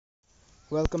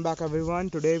Welcome back everyone.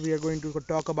 Today we are going to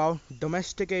talk about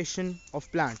domestication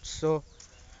of plants. So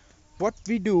what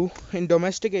we do in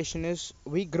domestication is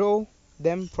we grow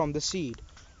them from the seed.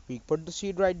 We put the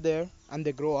seed right there and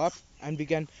they grow up and we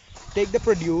can take the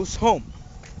produce home,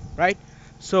 right?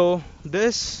 So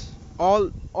this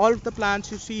all of the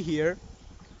plants you see here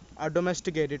are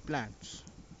domesticated plants.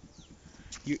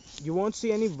 You won't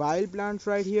see any wild plants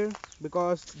right here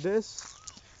because this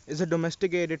is a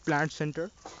domesticated plant center,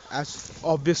 as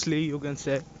obviously you can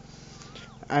say.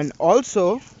 And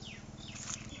also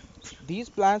these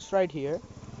plants right here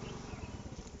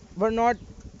were not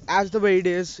as the way it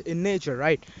is in nature,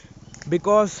 right?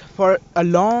 Because for a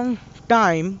long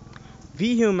time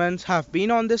we humans have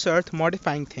been on this earth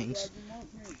modifying things.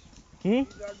 Hmm?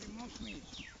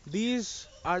 These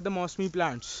are the mosmy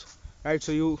plants, right?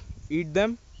 So you eat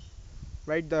them,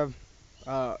 right?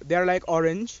 They are like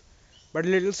orange but a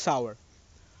little sour.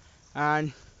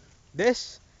 And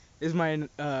this is my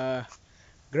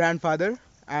grandfather,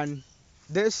 and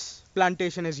this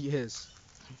plantation is his.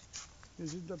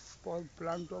 This is the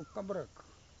plant of kabrak.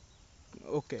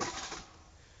 Okay,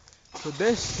 so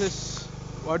this is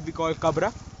what we call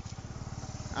cabra,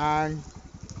 and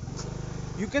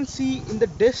you can see in the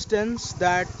distance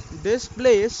that this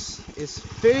place is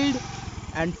filled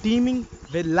and teeming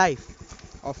with life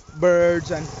of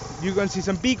birds, and you can see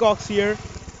some peacocks here.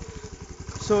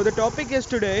 So the topic is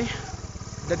today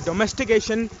the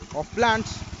domestication of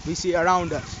plants we see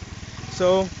around us.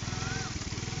 So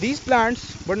these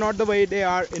plants were not the way they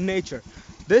are in nature.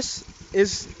 This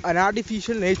is an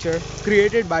artificial nature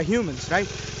created by humans, right?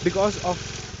 Because of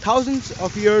thousands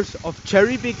of years of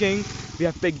cherry picking, we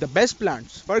have picked the best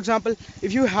plants. For example,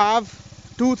 if you have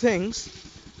two things,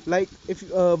 like if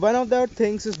one of the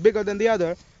things is bigger than the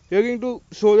other, you're going to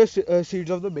sow the seeds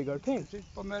of the bigger thing. This is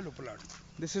pomelo plant.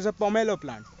 This is a pomelo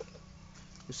plant.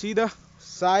 You see the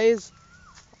size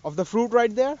of the fruit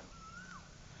right there?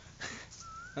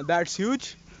 And that's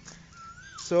huge.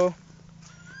 So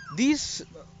these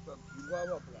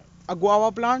Guava plant. a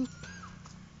guava plant.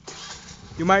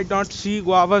 You might not see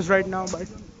guavas right now, Guava but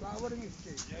is on flowering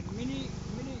stage and mini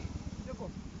देखो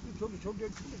छोटे छोटे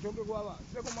छोटे छोटे guava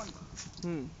देखो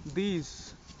मन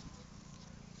these.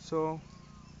 So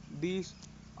these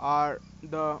are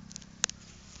the,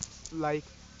 like,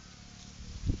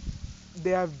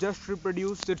 they have just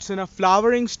reproduced. It's in a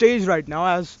flowering stage right now,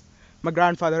 as my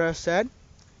grandfather has said,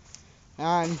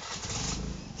 and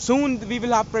soon we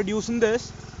will have produce in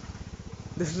this.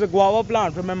 This is a guava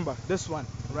plant. Remember this one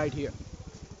right here.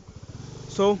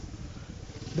 So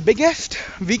the biggest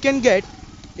we can get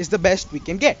is the best we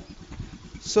can get.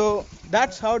 So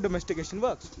that's how domestication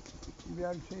works. we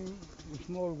are seeing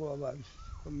small guavas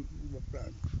from the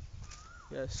plant.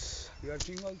 Yes, We are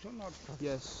seeing also not.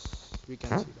 yes, we can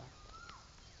see that.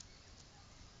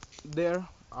 There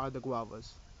are the guavas.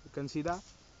 You can see that.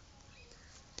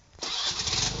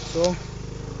 So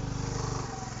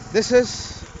this is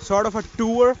sort of a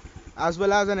tour as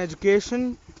well as an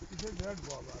education This is red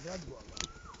guava, red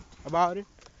guava. about it.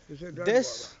 This is red guava,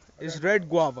 This is red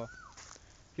guava.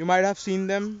 You might have seen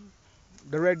them,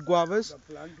 the red guavas.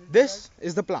 The plant is This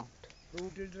is the plant. red,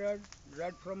 fruit is red,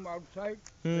 red from outside,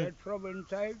 Hmm. red from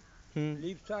inside, Hmm.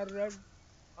 leaves are red,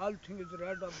 all thing is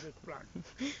red of this plant.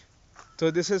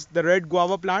 So this is the red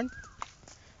guava plant,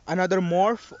 another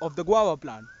morph of the guava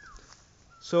plant.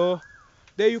 So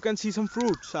there you can see some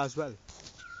fruits as well.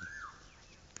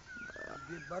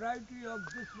 The variety of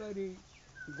this very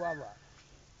guava,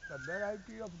 the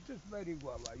variety of this very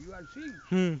guava you are seeing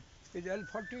Hmm. is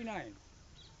L49,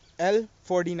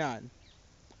 L49.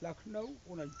 Lucknow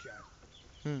Unachar.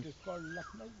 Hmm. It is called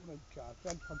Lucknow Unachar,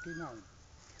 L49.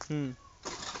 Hmm.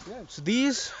 Yes. So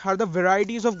these are the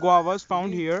varieties of guavas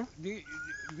found These, here. the,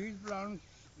 these plants,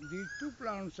 these two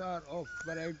plants are of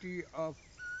variety of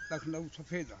Lucknow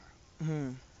Safeda.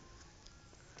 Hmm.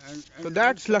 So And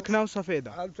that's Lucknow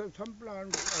Safeda. also some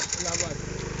plants of Allahabad.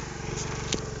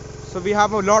 So we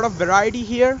have a lot of variety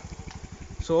here.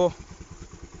 So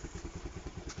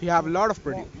we have a lot of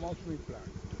produce. Mosby plant.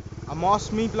 A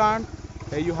mosme plant.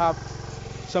 Here you have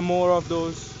some more of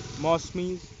those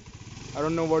mosmes. I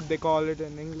don't know what they call it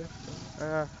in English.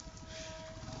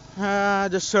 Uh,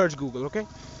 just search Google, okay?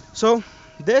 So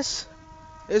this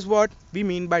is what we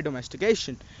mean by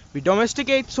domestication. We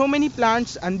domesticate so many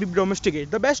plants and we domesticate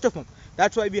the best of them.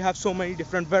 That's why we have so many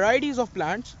different varieties of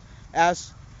plants,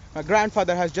 as my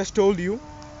grandfather has just told you.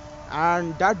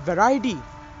 And that variety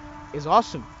is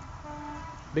awesome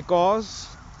because,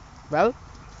 well,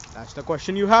 that's the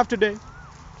question you have today.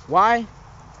 Why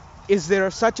is there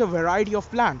such a variety of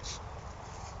plants?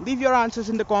 Leave your answers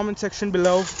in the comment section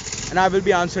below and I will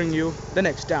be answering you the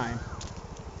next time.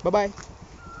 Bye bye.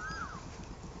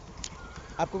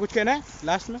 आपको कुछ कहना है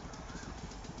last में?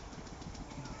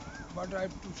 What I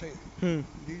have to say, hmm.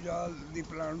 these all the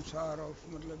plants are of,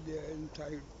 matlab they are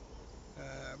inside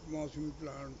Mausami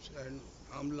plants and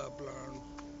Amla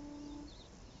plants.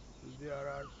 There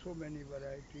are so many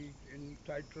varieties in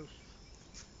citrus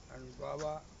and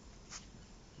guava.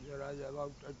 There are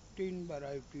about 18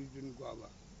 varieties in guava.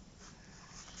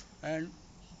 And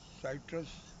citrus,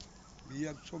 we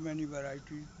have so many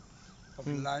varieties of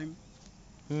hmm. lime,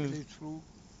 hmm. village fruit,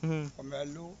 hmm.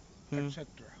 pomelo, hmm.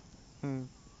 etc. Hmm.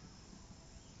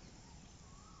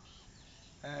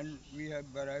 And we have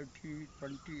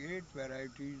 28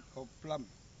 varieties of plum,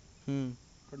 hmm.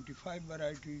 25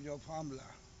 varieties of amla,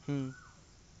 hmm.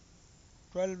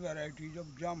 12 varieties of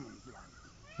jamun plant.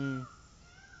 Hmm.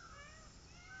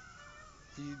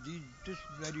 This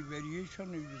very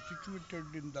variation is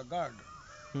situated in the garden.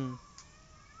 Hmm.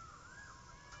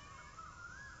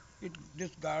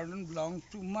 This garden belongs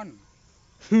to Man.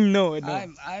 No, no,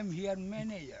 I'm here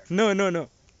manager. no.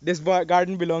 This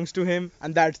garden belongs to him,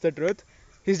 and that's the truth.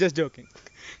 He's just joking.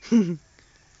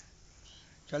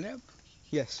 चले अब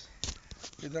Yes.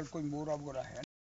 इधर कोई मोरा वोरा है